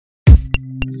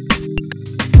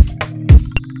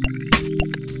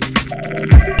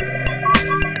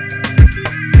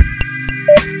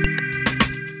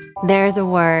There's a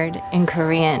word in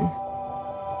Korean,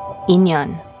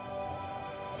 인연.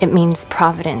 It means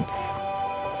providence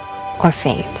or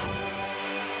fate.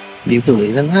 Do you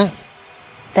believe in that?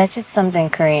 That's just something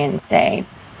Koreans say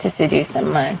to seduce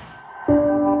someone.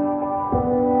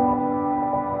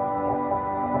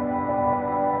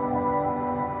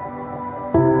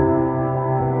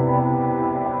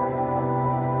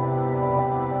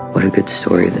 What a good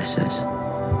story this is.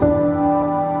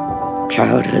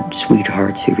 Childhood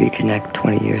sweethearts who reconnect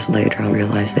 20 years later and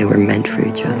realize they were meant for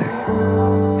each other.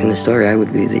 In the story, I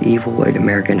would be the evil white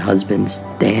American husband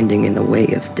standing in the way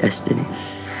of destiny.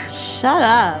 Shut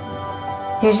up.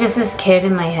 He was just this kid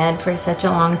in my head for such a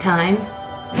long time.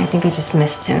 I think I just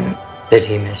missed him. Did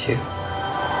he miss you?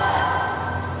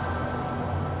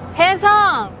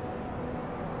 혜성!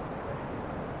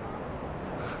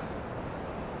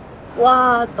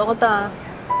 와, 너다.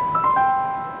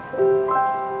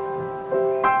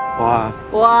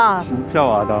 와, 진짜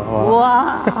와다.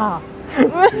 와.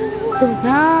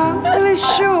 Not really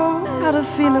sure how to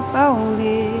feel about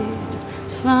it,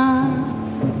 son.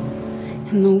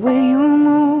 And the way you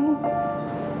move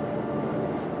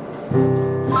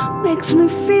makes me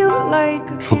feel like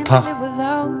I can't 좋다. live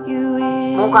without you.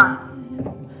 뭐가?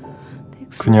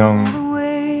 그냥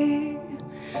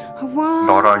너랑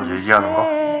너랑 얘기하는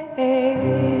거?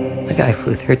 The guy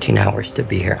flew 13 hours to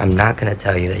be here. I'm not going to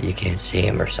tell you that you can't see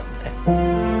him or something.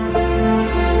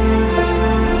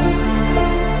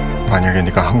 만약에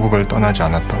네가 한국을 떠나지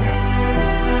않았다면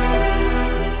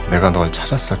내가 널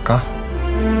찾았을까?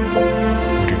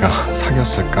 우리가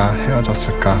사귀었을까?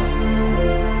 헤어졌을까?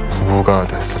 부부가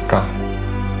됐을까?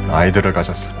 아이들을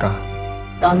가졌을까?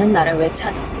 너는 나를 왜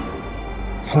찾았어?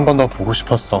 한 번 더 보고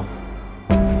싶었어.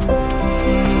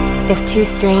 If two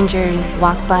strangers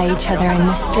walk by each other in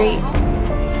the street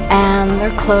and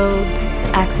their clothes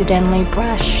accidentally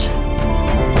brush,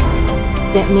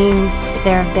 that means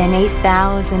there have been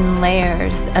 8,000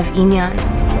 layers of inyan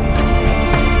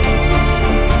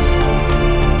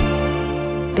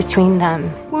between them.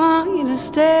 Want you to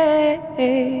stay.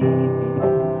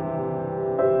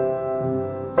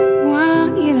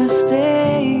 Want you to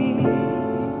stay.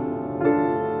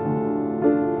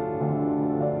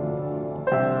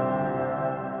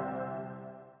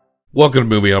 Welcome to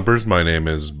Movie Humpers. My name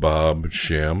is Bob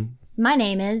Sham. My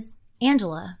name is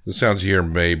Angela. The sounds you hear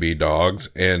may be dogs,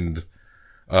 and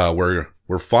we're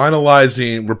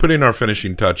finalizing. We're putting our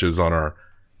finishing touches on our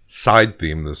side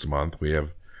theme this month. We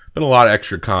have been a lot of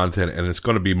extra content, and it's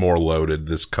going to be more loaded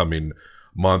this coming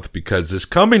month because this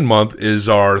coming month is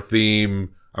our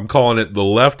theme. I'm calling it the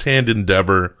Left Hand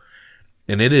Endeavor,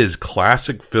 and it is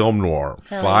classic film noir.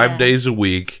 Hell 5 yeah. days a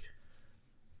week.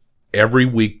 Every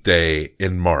weekday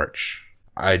in March.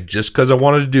 Just because I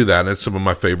wanted to do that, and it's some of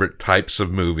my favorite types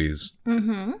of movies.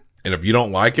 Mm-hmm. And if you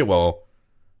don't like it, well,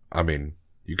 I mean,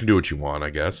 you can do what you want, I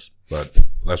guess. But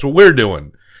that's what we're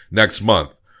doing next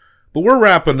month. But we're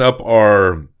wrapping up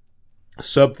our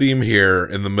sub-theme here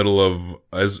in the middle of,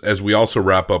 as we also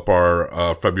wrap up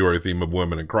our February theme of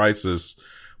Women in Crisis,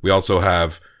 we also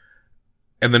have,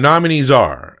 and the nominees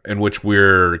are, in which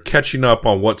we're catching up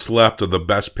on what's left of the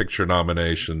Best Picture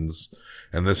nominations.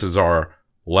 And this is our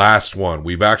last one.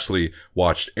 We've actually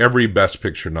watched every Best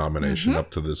Picture nomination up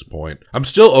to this point. I'm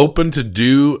still open to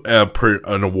do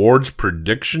an awards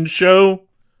prediction show,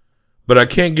 but I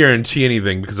can't guarantee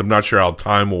anything because I'm not sure how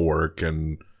time will work.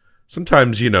 And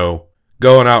sometimes,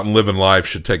 going out and living life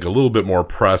should take a little bit more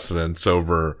precedence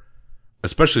over,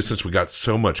 especially since we got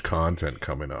so much content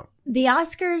coming up. The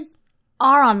Oscars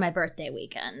are on my birthday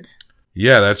weekend.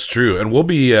 Yeah, that's true. And we'll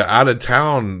be out of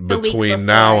town The week between before,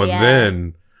 now and yeah.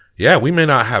 then. Yeah, we may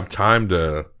not have time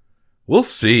to, we'll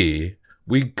see.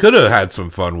 We could have had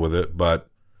some fun with it, but,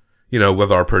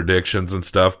 with our predictions and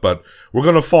stuff, but we're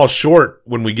going to fall short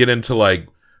when we get into like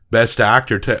best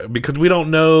actor because we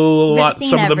don't know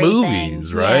some of the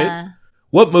movies, right? Yeah.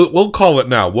 We'll call it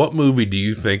now. What movie do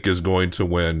you think is going to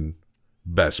win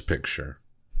Best Picture?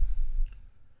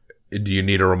 Do you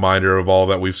need a reminder of all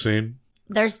that we've seen?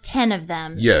 There's 10 of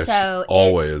them. Yes, so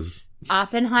always. It's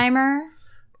Oppenheimer,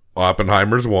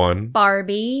 Oppenheimer's one.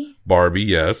 Barbie,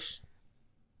 Yes.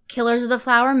 Killers of the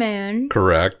Flower Moon,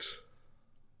 Correct.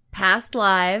 Past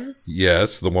Lives,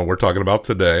 Yes, the one we're talking about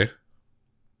today.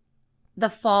 The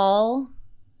Fall,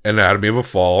 Anatomy of a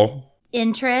Fall.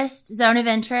 Interest, Zone of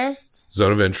Interest,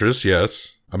 Zone of Interest,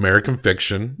 yes. American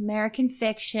Fiction. American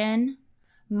Fiction,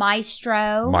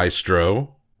 Maestro.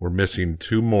 Maestro. We're missing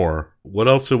two more. What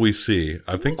else did we see?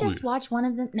 I Didn't think we just watch one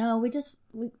of them. No,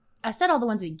 I said all the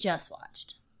ones we just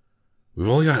watched. we've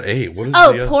only got 8. What is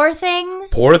Oh, Poor Things.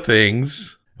 Poor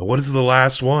Things. And what is the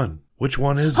last one? Which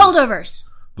one is it? Holdovers.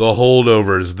 The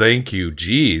Holdovers. Thank you.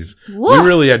 Jeez. Woof. We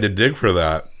really had to dig for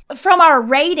that. From our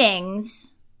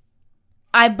ratings,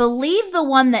 I believe the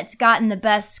one that's gotten the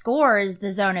best score is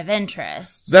The Zone of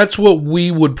Interest. That's what we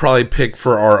would probably pick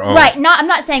for our own. Right. I'm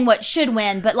not saying what should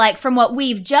win, but like from what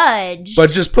we've judged.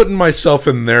 But just putting myself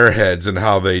in their heads and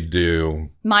how they do.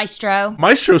 Maestro.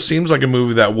 Maestro seems like a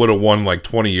movie that would have won like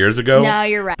 20 years ago. No,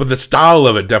 you're right. But the style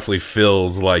of it definitely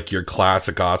feels like your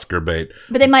classic Oscar bait.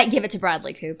 But they might give it to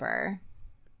Bradley Cooper.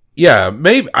 Yeah,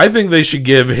 maybe. I think they should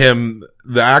give him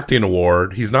the acting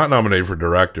award. He's not nominated for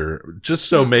director, just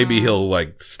so maybe he'll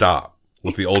like stop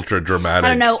with the ultra dramatic. I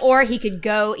don't know, or he could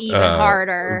go even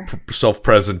harder.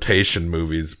 Self-presentation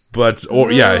movies,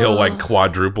 yeah, he'll like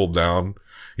quadruple down.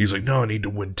 He's like, no, I need to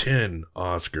win 10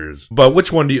 Oscars. But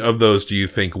which one of those do you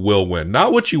think will win?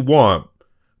 Not what you want,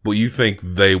 but you think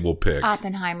they will pick.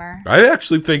 Oppenheimer. I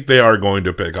actually think they are going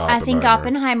to pick Oppenheimer. I think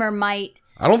Oppenheimer might.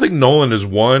 I don't think Nolan has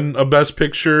won a Best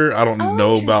Picture. I don't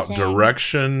know about interesting.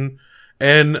 direction.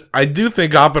 And I do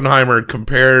think Oppenheimer,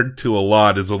 compared to a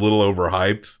lot, is a little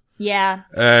overhyped. Yeah.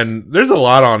 And there's a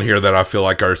lot on here that I feel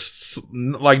like are,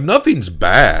 like, nothing's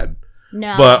bad.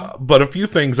 No. But a few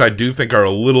things I do think are a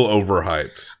little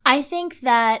overhyped. I think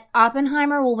that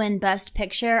Oppenheimer will win Best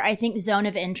Picture. I think Zone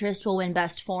of Interest will win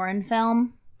Best Foreign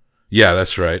Film. Yeah,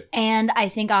 that's right. And I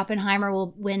think Oppenheimer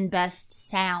will win Best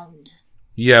Sound.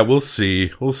 Yeah, we'll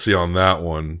see. We'll see on that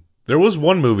one. There was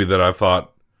one movie that I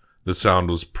thought the sound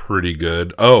was pretty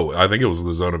good. Oh, I think it was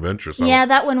The Zone of Interest. Yeah,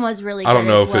 that one was really good. I don't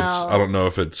know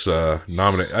if it's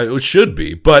nominated. It should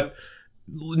be, but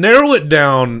narrow it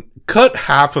down. Cut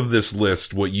half of this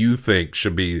list what you think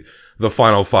should be the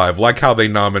final 5, like how they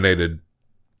nominated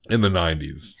in the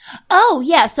 90s. Oh,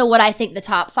 yeah. So what I think the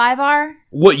top 5 are?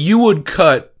 What you would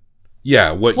cut.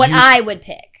 Yeah. What I would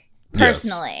pick.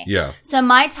 Personally. Yes. Yeah. So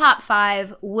my top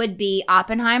 5 would be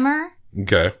Oppenheimer.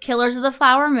 Okay. Killers of the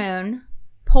Flower Moon.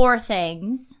 Poor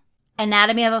Things.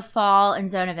 Anatomy of a Fall, and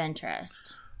Zone of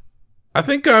Interest. I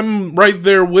think I'm right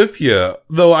there with you.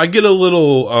 Though I get a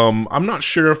little, I'm not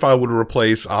sure if I would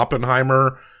replace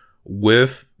Oppenheimer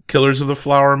with Killers of the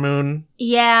Flower Moon.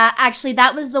 Yeah, actually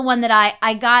that was the one that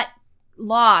I got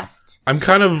lost. I'm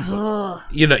kind of,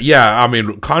 I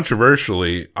mean,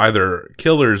 controversially, either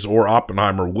Killers or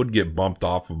Oppenheimer would get bumped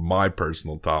off of my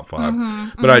personal top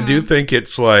 5. But I do think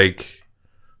it's like,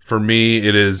 for me,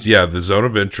 it is, The Zone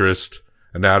of Interest,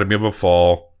 Anatomy of a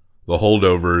Fall, The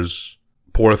Holdovers,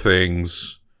 Poor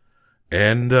Things,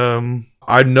 and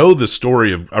I know the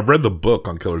story I've read the book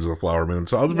on Killers of the Flower Moon,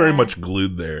 so I was very much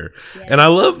glued there.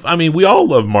 Yeah. And we all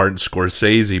love Martin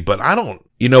Scorsese, but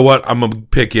you know what? I'm going to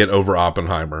pick it over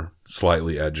Oppenheimer,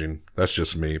 slightly edging. That's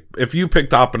just me. If you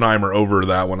picked Oppenheimer over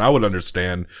that one, I would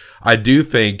understand. I do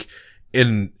think,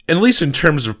 at least in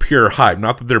terms of pure hype,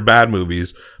 not that they're bad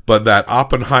movies, but that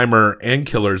Oppenheimer and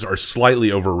Killers are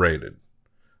slightly overrated.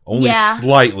 Only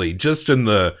slightly, just in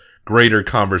the greater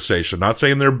conversation. Not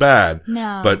saying they're bad.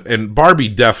 No. And Barbie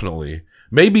definitely.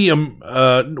 Maybe,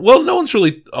 no one's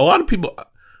really, a lot of people,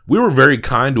 we were very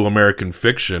kind to American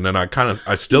Fiction, and I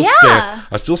still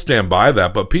stand by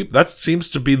that, but that seems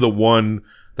to be the one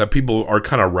that people are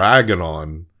kind of ragging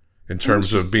on in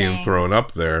terms of being thrown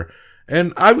up there.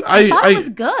 And I thought it was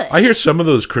good. I hear some of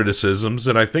those criticisms,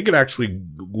 and I think it actually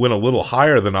went a little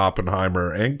higher than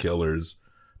Oppenheimer and Killers,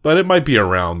 but it might be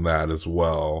around that as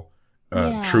well.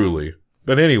 Truly.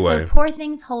 But anyway. So Poor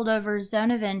Things, Holdovers,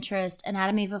 Zone of Interest,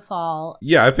 Anatomy of a Fall.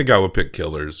 Yeah, I think I would pick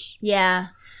Killers. Yeah.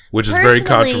 Which is very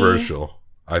controversial,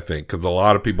 I think, because a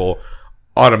lot of people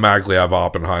automatically have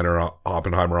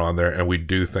Oppenheimer on there, and we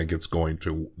do think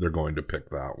they're going to pick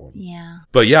that one. Yeah.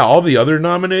 But yeah, all the other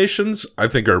nominations I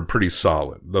think are pretty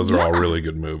solid. Those are all really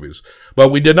good movies.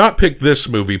 But we did not pick this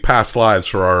movie, Past Lives,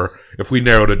 if we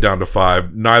narrowed it down to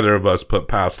 5, neither of us put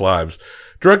Past Lives.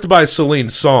 Directed by Celine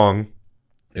Song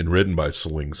and written by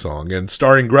Celine Song, and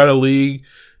starring Greta Lee,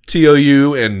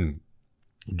 T.O.U., and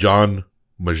John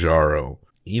Majaro.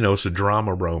 It's a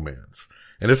drama romance.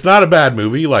 And it's not a bad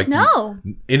movie like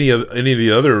any of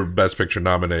the other Best Picture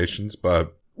nominations,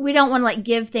 but we don't want to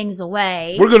give things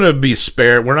away. We're going to be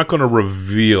spared. We're not going to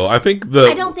reveal. I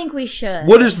don't think we should.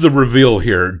 What is the reveal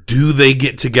here? Do they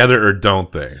get together or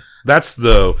don't they? That's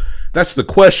the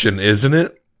question, isn't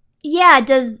it? Yeah,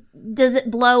 does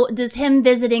him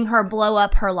visiting her blow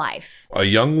up her life? A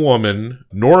young woman,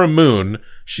 Nora Moon,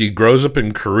 she grows up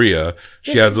in Korea.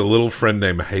 She has a little friend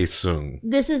named Hae-sung.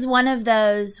 This is one of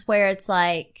those where it's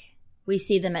like, we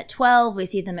see them at 12, we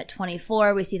see them at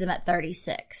 24, we see them at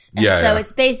 36. And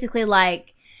it's basically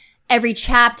like every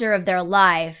chapter of their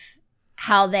life,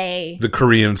 how they... The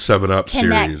Korean 7-Up series.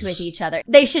 Connect with each other.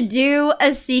 They should do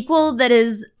a sequel that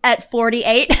is at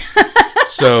 48.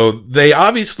 So they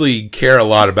obviously care a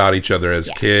lot about each other as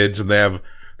kids, and they have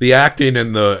the acting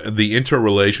and the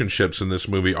interrelationships in this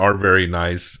movie are very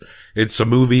nice. It's a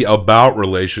movie about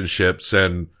relationships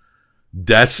and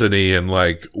destiny and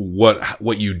like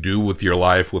what you do with your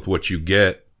life with what you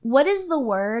get. What is the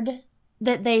word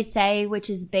that they say, which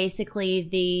is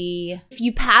basically if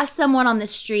you pass someone on the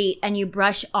street and you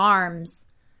brush arms,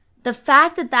 the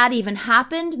fact that even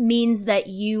happened means that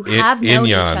you have known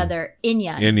each other.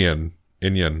 Inyan.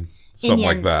 Something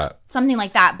like that. Something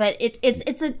like that. But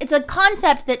it's a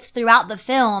concept that's throughout the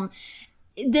film.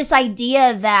 This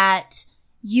idea that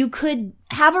you could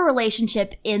have a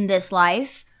relationship in this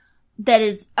life that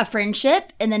is a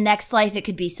friendship. In the next life, it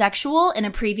could be sexual. In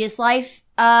a previous life,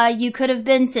 you could have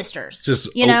been sisters.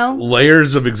 Just,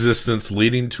 layers of existence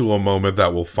leading to a moment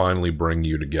that will finally bring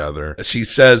you together. She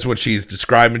says when she's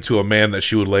describing to a man that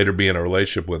she would later be in a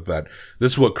relationship with that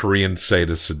this is what Koreans say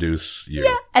to seduce you.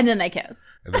 Yeah. And then they kiss.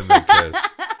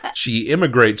 She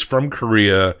immigrates from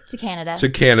Korea to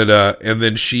Canada. And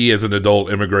then she, as an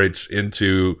adult, immigrates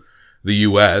into the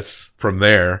U.S. from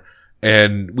there.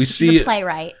 And she's a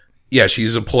playwright. Yeah,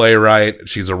 she's a playwright.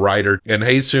 She's a writer. And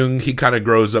Hae-sung, he kind of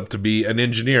grows up to be an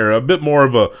engineer, a bit more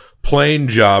of a plain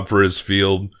job for his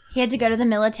field. He had to go to the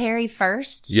military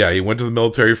first. Yeah, he went to the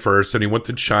military first, and he went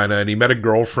to China, and he met a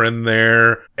girlfriend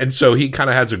there. And so he kind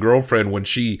of has a girlfriend when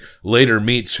she later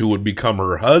meets who would become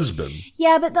her husband.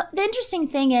 Yeah, but the interesting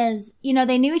thing is,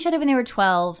 they knew each other when they were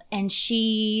 12, and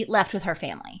she left with her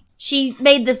family. She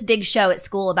made this big show at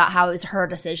school about how it was her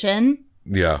decision.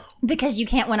 Yeah. Because you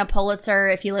can't win a Pulitzer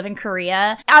if you live in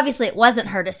Korea. Obviously, it wasn't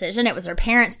her decision. It was her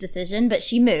parents' decision, but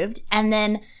she moved. And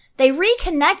then they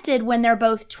reconnected when they're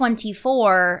both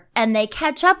 24 and they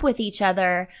catch up with each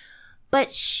other.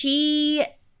 But she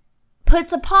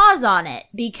puts a pause on it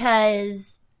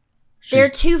because they're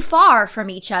too far from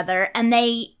each other and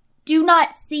they do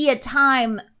not see a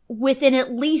time within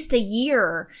at least a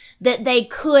year that they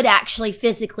could actually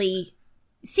physically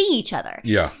see each other.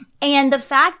 Yeah. And the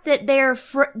fact that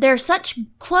they're such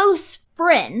close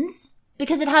friends,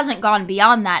 because it hasn't gone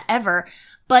beyond that ever,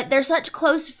 but they're such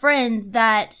close friends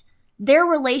that their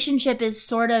relationship is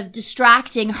sort of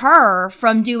distracting her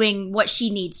from doing what she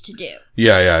needs to do.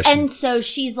 Yeah. And so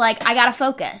she's like, I gotta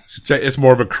focus. It's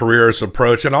more of a careerist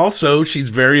approach. And also she's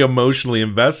very emotionally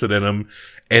invested in him,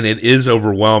 and it is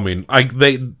overwhelming. Like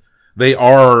they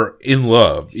are in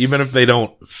love, even if they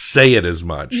don't say it as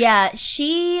much. Yeah,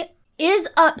 she is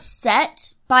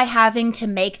upset by having to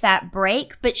make that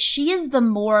break, but she is the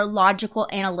more logical,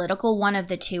 analytical one of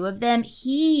the two of them.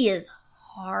 He is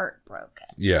heartbroken.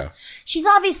 Yeah. She's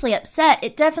obviously upset.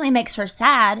 It definitely makes her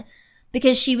sad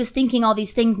because she was thinking all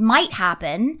these things might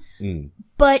happen,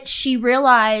 but she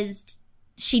realized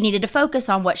she needed to focus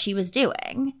on what she was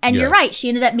doing. And you're right, she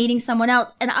ended up meeting someone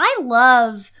else. And I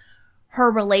love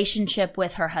her relationship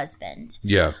with her husband.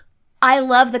 Yeah. I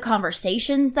love the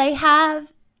conversations they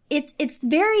have. It's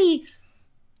very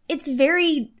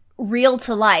real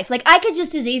to life. Like, I could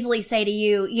just as easily say to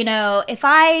you, if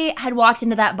I had walked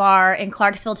into that bar in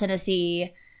Clarksville,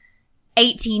 Tennessee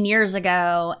 18 years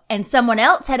ago and someone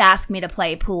else had asked me to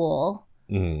play pool,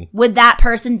 would that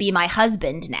person be my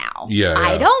husband now? Yeah.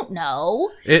 I don't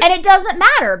know. And it doesn't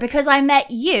matter because I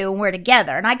met you and we're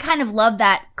together. And I kind of love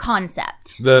that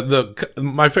concept.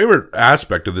 My favorite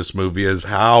aspect of this movie is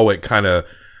how it kind of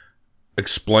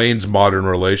explains modern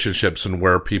relationships and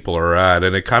where people are at.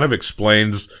 And it kind of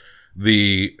explains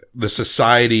the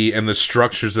society and the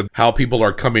structures of how people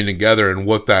are coming together and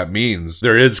what that means.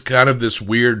 There is kind of this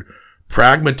weird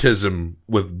pragmatism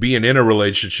with being in a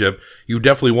relationship. You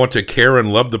definitely want to care and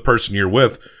love the person you're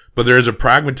with, but there is a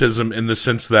pragmatism in the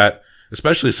sense that,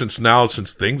 especially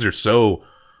since things are so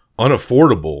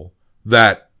unaffordable,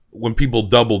 that when people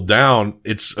double down,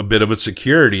 it's a bit of a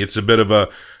security. It's a bit of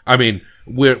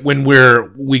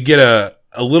we get a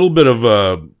little bit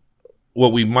of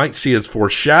what we might see as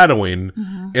foreshadowing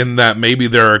in that maybe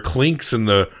there are clinks in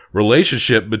the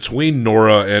relationship between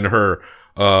Nora and her,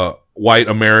 white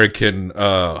American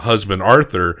husband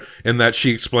Arthur, in that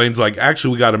she explains, like,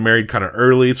 actually we got married kind of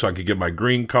early so I could get my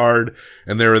green card,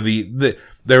 and they were they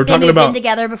were talking about in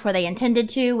together before they intended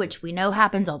to, which we know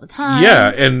happens all the time.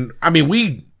 Yeah, and I mean,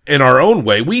 we in our own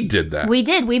way we did that. We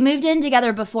did. We moved in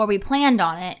together before we planned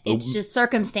on it. It's just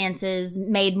circumstances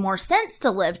made more sense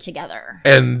to live together.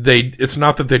 And it's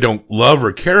not that they don't love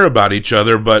or care about each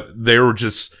other, but they were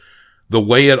just the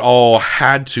way it all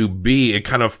had to be. It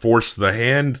kind of forced the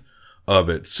hand of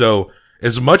it. So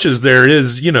as much as there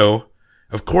is,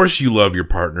 of course you love your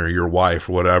partner, your wife,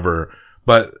 whatever,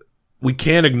 but we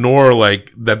can't ignore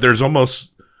like that there's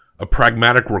almost a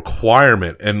pragmatic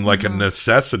requirement and like a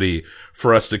necessity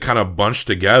for us to kind of bunch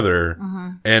together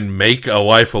and make a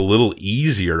life a little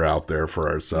easier out there for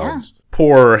ourselves. Yeah.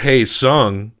 Poor Hae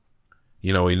Sung,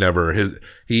 you know,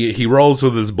 he rolls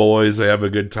with his boys. They have a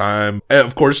good time. And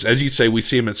of course, as you say, we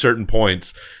see him at certain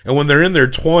points. And when they're in their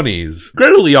 20s,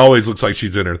 Greta Lee always looks like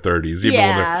she's in her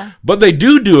 30s. But they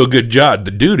do a good job.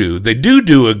 They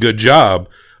do a good job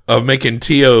of making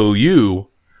TOU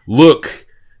look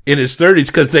in his 30s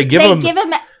because they give him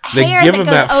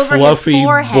that fluffy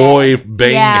boy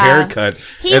bang haircut.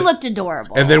 He looked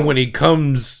adorable. And then when he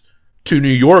comes to New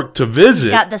York to visit,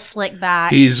 he's got the slick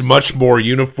back. He's much more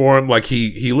uniform. Like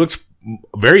he looks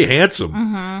very handsome.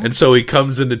 And so he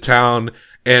comes into town,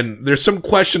 and there's some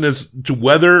question as to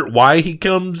why he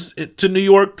comes to New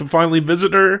York to finally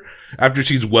visit her after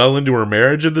she's well into her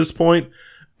marriage at this point.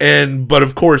 But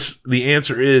of course the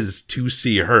answer is to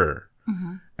see her.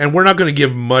 And we're not going to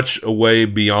give much away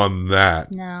beyond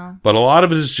that. No. But a lot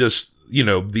of it is just, you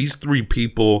know, these three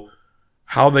people,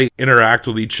 how they interact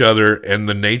with each other and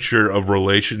the nature of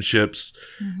relationships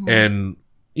and,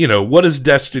 you know, what does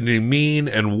destiny mean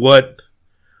and what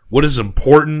is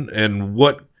important and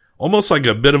what almost like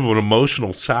a bit of an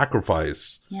emotional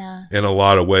sacrifice in a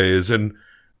lot of ways. And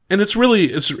it's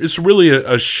really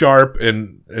a sharp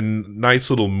and nice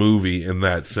little movie in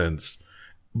that sense.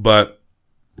 But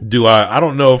I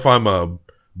don't know if I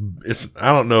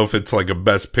don't know if it's like a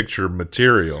best picture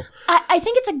material. I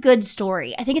think it's a good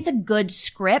story. I think it's a good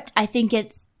script. I think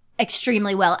it's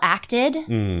extremely well acted.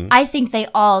 I think they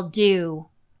all do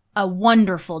a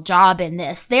wonderful job in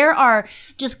this. There are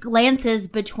just glances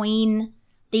between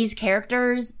these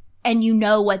characters and you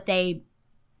know what they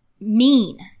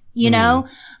mean. You know?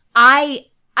 I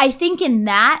think in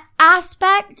that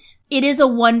aspect, it is a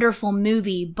wonderful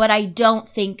movie, but I don't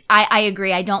think, I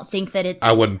agree, I don't think that it's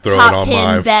I wouldn't throw top it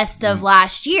on 10 best of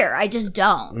last year. I just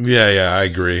don't. Yeah, I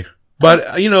agree.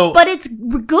 But, you know. But it's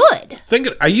good.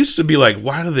 I used to be like,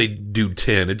 why do they do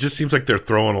 10? It just seems like they're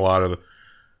throwing a lot of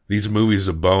these movies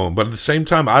a bone. But at the same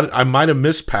time, I might have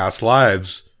missed Past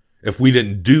Lives if we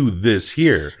didn't do this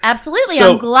here. Absolutely.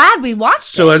 So, I'm glad we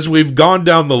watched it. So as we've gone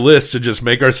down the list to just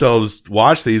make ourselves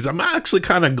watch these, I'm actually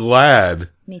kind of glad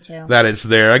Me too. that it's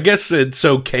there. I guess it's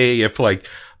okay if like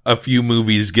a few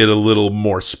movies get a little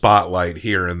more spotlight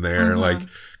here and there. Like,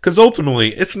 cause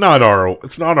ultimately it's not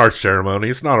our ceremony.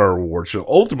 It's not our award show.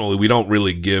 Ultimately, we don't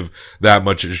really give that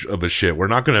much of a shit. We're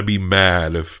not going to be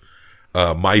mad if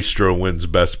Maestro wins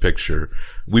Best Picture.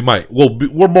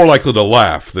 We're more likely to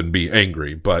laugh than be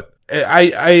angry, but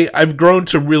I've grown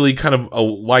to really kind of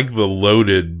like the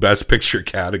loaded Best Picture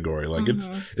category. Like it's,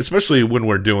 especially when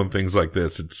we're doing things like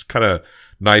this, it's kind of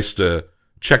nice to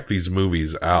check these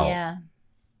movies out. Yeah.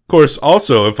 Of course,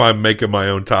 also, if I'm making my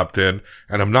own top 10,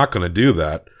 and I'm not going to do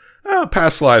that,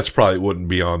 Past Lives probably wouldn't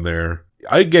be on there.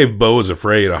 I gave Beau is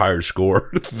Afraid a higher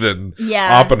score than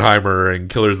Oppenheimer and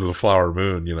Killers of the Flower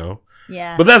Moon, you know?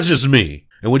 Yeah. But that's just me.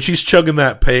 And when she's chugging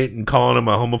that paint and calling him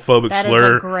a homophobic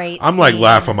slur, I'm like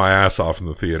laughing my ass off in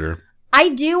the theater. I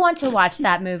do want to watch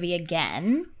that movie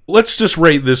again. Let's just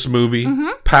rate this movie.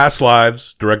 Past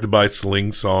Lives, directed by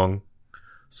Celine Song.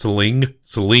 What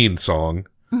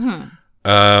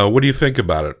do you think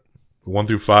about it? 1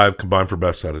 through 5 combined for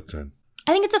best out of 10.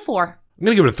 I think it's a 4. I'm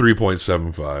going to give it a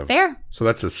 3.75. Fair. So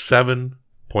that's a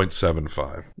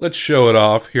 7.75. Let's show it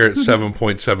off here at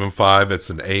 7.75. It's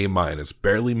an A-.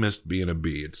 Barely missed being a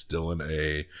B. It's still an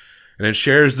A. And it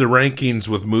shares the rankings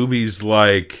with movies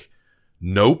like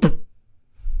Nope,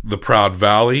 The Proud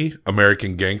Valley,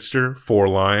 American Gangster, Four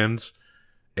Lions,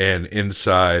 and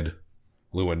Inside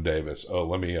Llewyn Davis. Oh,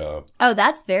 let me... Oh,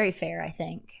 that's very fair, I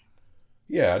think.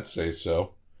 Yeah, I'd say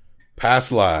so.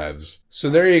 Past Lives. So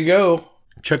there you go.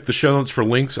 Check the show notes for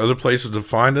links, other places to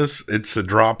find us. It's a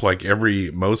drop like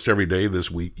most every day this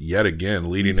week, yet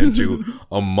again, leading into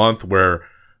a month where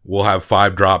we'll have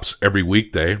 5 drops every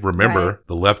weekday. Remember,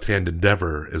 The Left-Hand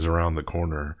Endeavor is around the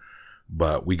corner.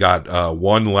 But we got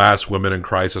one last Women in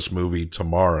Crisis movie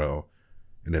tomorrow,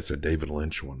 and it's a David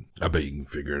Lynch one. I bet you can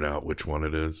figure it out which one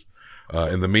it is.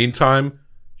 In the meantime,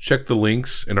 check the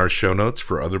links in our show notes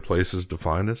for other places to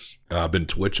find us. I've been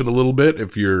twitching a little bit.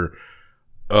 If you're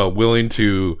willing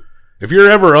to, if you're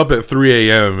ever up at 3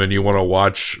 a.m. and you want to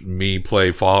watch me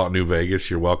play Fallout New Vegas,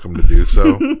 you're welcome to do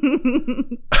so.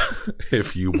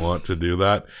 If you want to do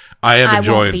that. I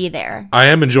won't be there. I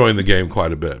am enjoying the game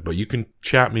quite a bit, but you can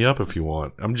chat me up if you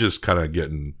want. I'm just kind of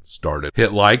getting started.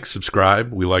 Hit like,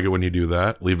 subscribe. We like it when you do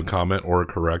that. Leave a comment or a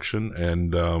correction.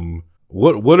 And,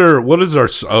 what is our,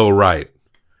 oh, right.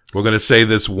 We're going to say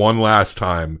this one last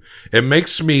time. It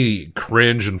makes me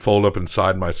cringe and fold up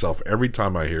inside myself every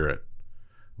time I hear it.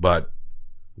 But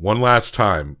one last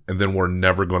time, and then we're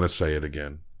never going to say it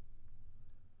again.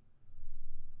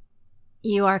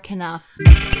 You are Knuff.